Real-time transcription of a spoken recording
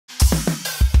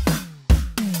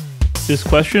This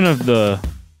question of the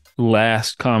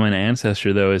last common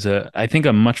ancestor, though, is I think,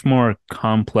 a much more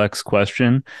complex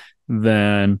question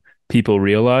than people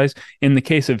realize. In the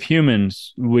case of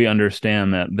humans, we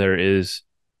understand that there is,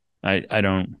 I, I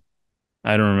don't,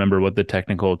 I don't remember what the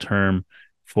technical term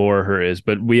for her is,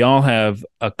 but we all have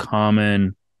a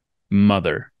common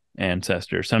mother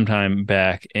ancestor sometime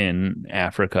back in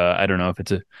Africa. I don't know if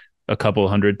it's a couple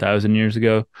 100,000 years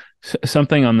ago,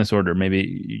 something on this order.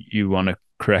 Maybe you want to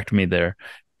correct me there,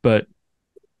 but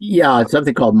Yeah, it's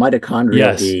something called mitochondrial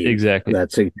yes, Eve exactly.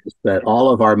 that suggests that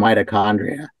all of our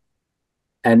mitochondria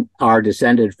and are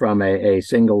descended from a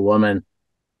single woman,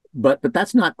 but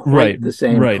that's not quite Right, the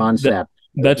same right. concept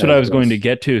That's what I as was going to this.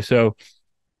 get to. So,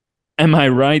 am I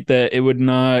right that it would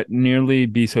not nearly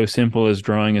be so simple as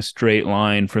drawing a straight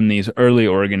line from these early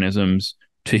organisms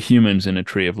to humans in a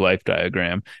tree of life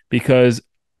diagram? Because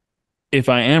if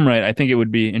I am right, I think it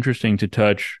would be interesting to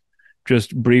touch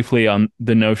just briefly on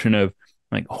the notion of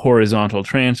like horizontal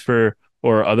transfer,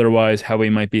 or otherwise how we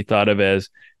might be thought of as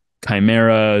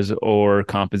chimeras or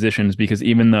compositions, because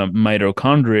even the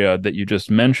mitochondria that you just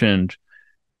mentioned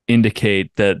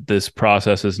indicate that this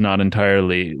process is not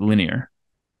entirely linear.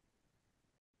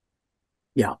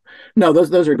 Yeah, no,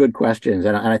 those are good questions,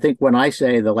 and I think when I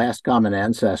say the last common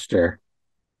ancestor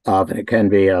of, and it can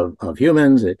be of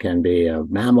humans, it can be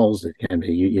of mammals, it can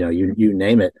be you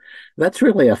name it. That's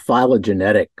really a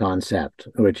phylogenetic concept,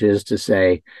 which is to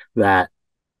say that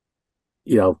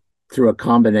you know, through a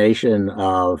combination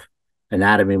of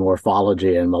anatomy,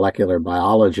 morphology, and molecular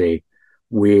biology,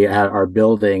 we are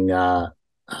building an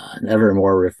ever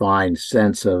more refined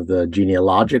sense of the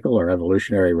genealogical or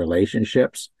evolutionary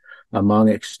relationships among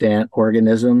extant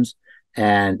organisms.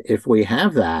 And if we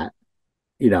have that,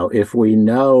 if we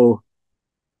know,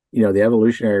 the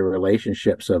evolutionary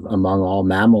relationships of among all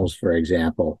mammals, for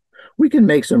example, we can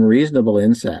make some reasonable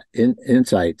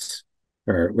insights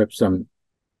or some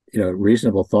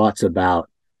reasonable thoughts about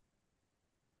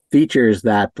features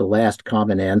that the last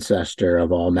common ancestor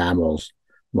of all mammals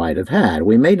might have had.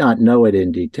 We may not know it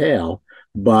in detail,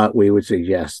 but we would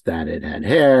suggest that it had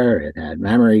hair, it had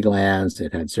mammary glands,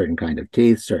 it had certain kind of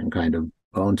teeth, certain kind of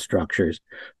bone structures,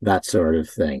 that sort of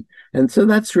thing. And so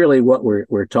that's really what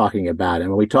we're talking about. And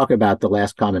when we talk about the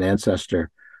last common ancestor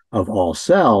of all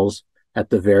cells, at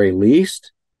the very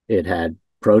least, it had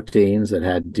proteins, it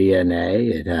had DNA,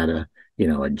 it had a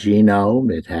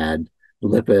genome, it had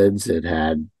lipids, it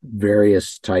had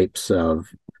various types of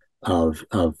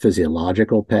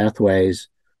physiological pathways.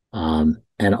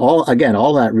 And all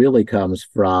that really comes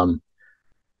from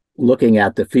looking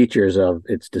at the features of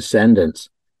its descendants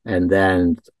and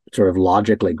then sort of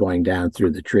logically going down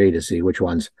through the tree to see which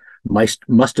ones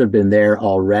must have been there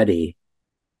already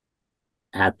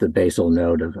at the basal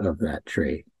node of that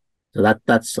tree. So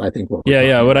that's I think what we're Yeah,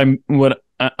 yeah. talking about.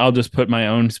 I'll just put my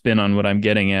own spin on what I'm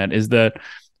getting at is that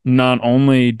not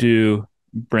only do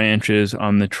branches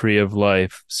on the tree of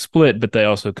life split, but they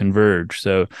also converge.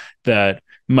 So that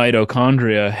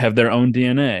mitochondria have their own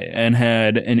DNA and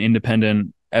had an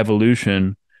independent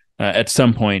evolution at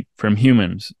some point from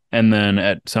humans, and then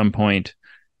at some point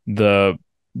the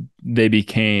they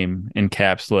became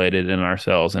encapsulated in our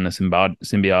cells, and a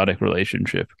symbiotic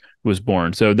relationship was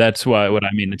born. So that's why what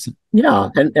I mean. It's Yeah,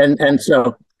 and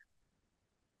so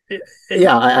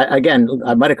yeah, again,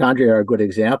 mitochondria are a good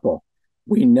example.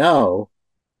 We know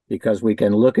because we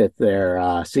can look at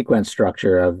their sequence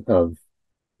structure of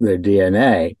their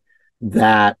DNA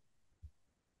that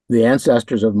the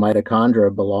ancestors of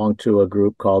mitochondria belong to a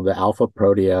group called the alpha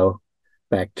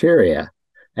proteobacteria.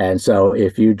 And so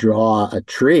if you draw a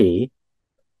tree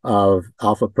of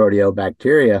alpha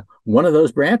proteobacteria, one of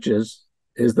those branches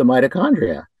is the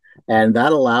mitochondria. And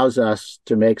that allows us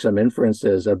to make some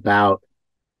inferences about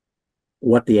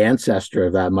what the ancestor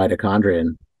of that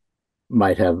mitochondrion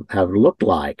might have looked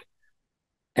like.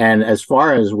 And as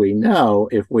far as we know,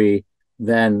 if we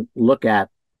then look at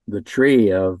the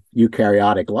tree of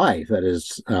eukaryotic life, that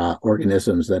is,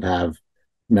 organisms that have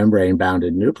membrane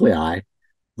bounded nuclei,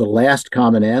 the last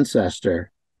common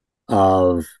ancestor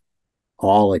of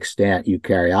all extant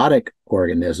eukaryotic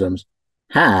organisms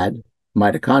had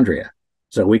mitochondria.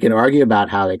 So we can argue about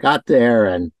how they got there,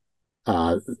 and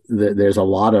there's a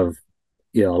lot of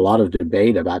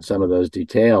debate about some of those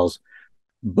details.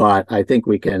 But I think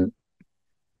we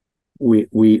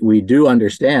do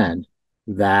understand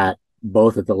that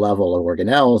both at the level of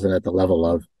organelles and at the level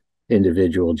of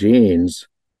individual genes,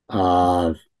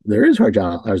 uh, there is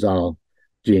horizontal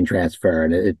gene transfer,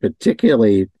 and it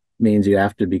particularly means you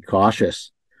have to be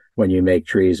cautious when you make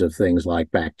trees of things like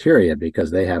bacteria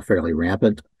because they have fairly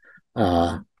rampant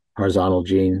uh, horizontal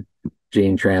gene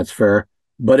transfer.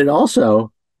 but it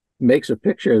also makes a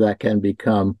picture that can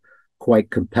become quite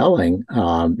compelling.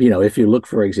 If you look,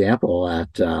 for example,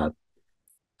 at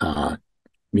uh,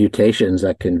 mutations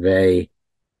that convey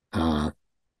uh,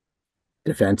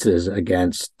 defenses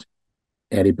against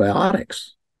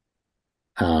antibiotics,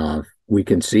 we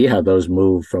can see how those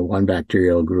move from one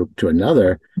bacterial group to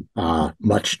another,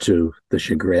 much to the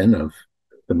chagrin of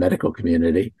the medical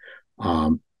community.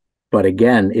 Um, but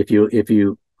again, if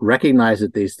you recognize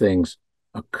that these things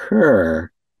occur,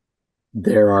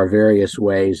 there are various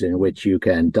ways in which you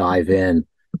can dive in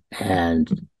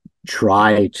and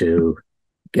try to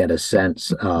get a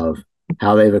sense of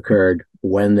how they've occurred,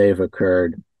 when they've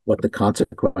occurred, what the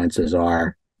consequences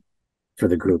are for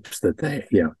the groups that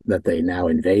they now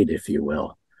invade, if you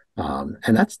will.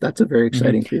 And that's a very Mhm.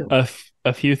 exciting field.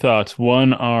 A few thoughts.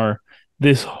 One are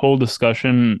this whole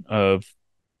discussion of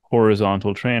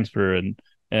horizontal transfer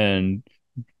and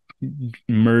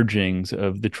mergings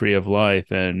of the tree of life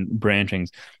and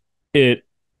branchings. It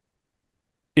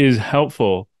is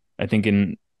helpful, I think,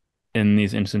 in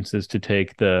these instances to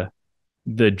take the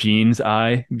gene's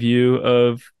eye view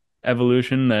of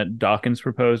evolution that Dawkins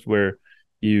proposed, where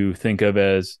you think of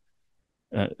as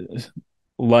uh,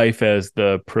 life as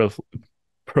the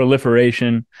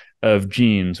proliferation of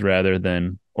genes rather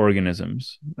than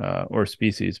organisms or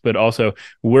species. But also,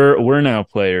 we're now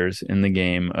players in the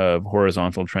game of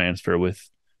horizontal transfer with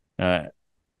uh,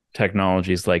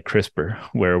 technologies like CRISPR,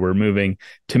 where we're moving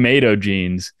tomato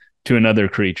genes to another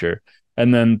creature.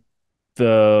 And then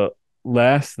the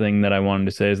last thing that I wanted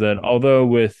to say is that although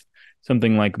with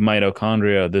something like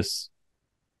mitochondria, this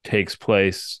takes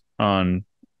place on,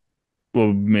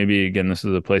 well, maybe again, this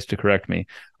is a place to correct me,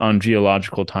 on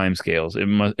geological timescales.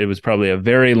 It was probably a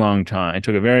very long time. It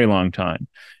took a very long time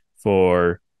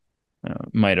for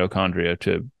mitochondria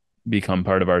to become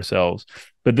part of our cells.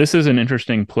 But this is an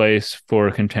interesting place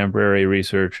for contemporary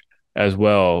research as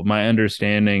well. My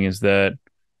understanding is that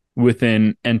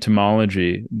within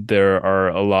entomology, there are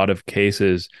a lot of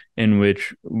cases in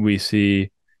which we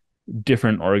see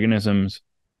different organisms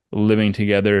living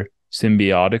together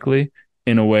symbiotically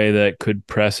in a way that could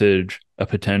presage a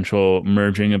potential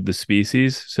merging of the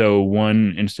species. So,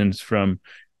 one instance from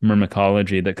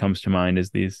myrmecology that comes to mind is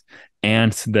these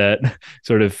ants that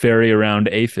sort of ferry around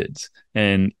aphids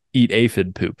and eat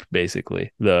aphid poop,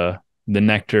 basically. The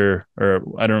nectar, or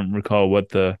I don't recall what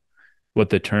the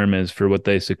term is for what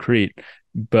they secrete,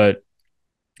 but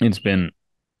it's been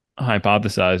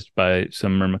hypothesized by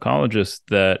some myrmecologists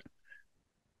that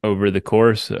over the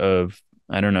course of,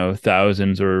 I don't know,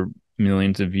 thousands or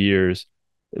millions of years,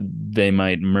 they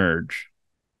might merge.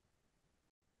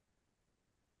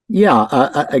 Yeah.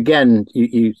 Again,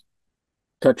 you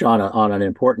touch on an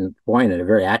important point in a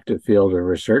very active field of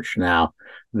research now,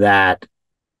 that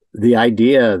the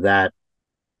idea that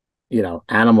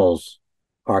animals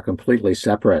are completely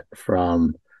separate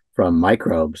from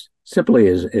microbes simply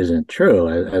isn't true.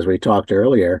 As we talked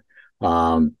earlier,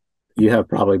 um, you have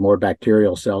probably more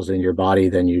bacterial cells in your body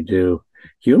than you do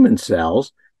human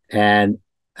cells, and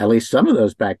at least some of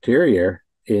those bacteria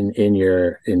in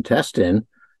your intestine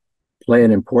play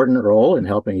an important role in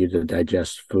helping you to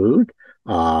digest food.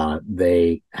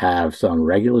 They have some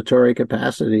regulatory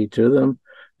capacity to them,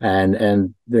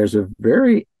 and there's a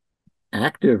very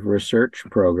active research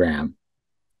program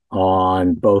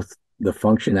on both the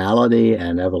functionality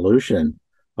and evolution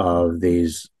of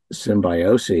these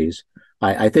symbioses.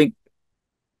 I think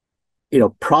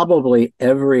probably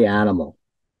every animal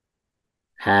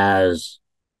has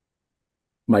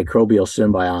microbial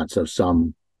symbionts of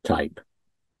some type.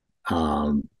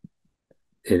 Um,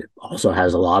 it also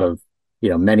has a lot of,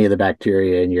 many of the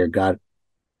bacteria in your gut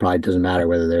probably doesn't matter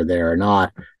whether they're there or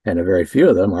not, and a very few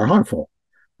of them are harmful.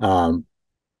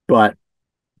 But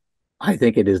I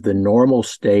think it is the normal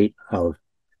state of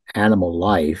animal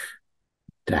life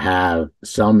to have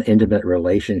some intimate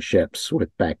relationships with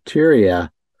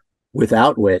bacteria,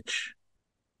 without which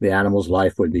the animal's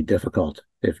life would be difficult,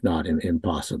 if not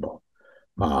impossible.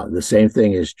 The same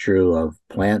thing is true of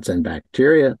plants and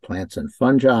bacteria, plants and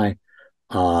fungi.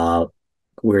 Uh,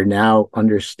 we're now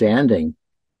understanding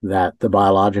that the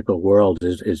biological world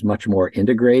is much more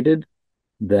integrated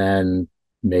than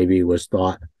maybe was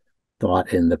thought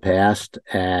in the past.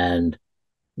 And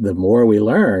the more we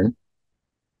learn,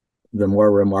 the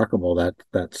more remarkable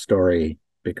that story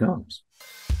becomes.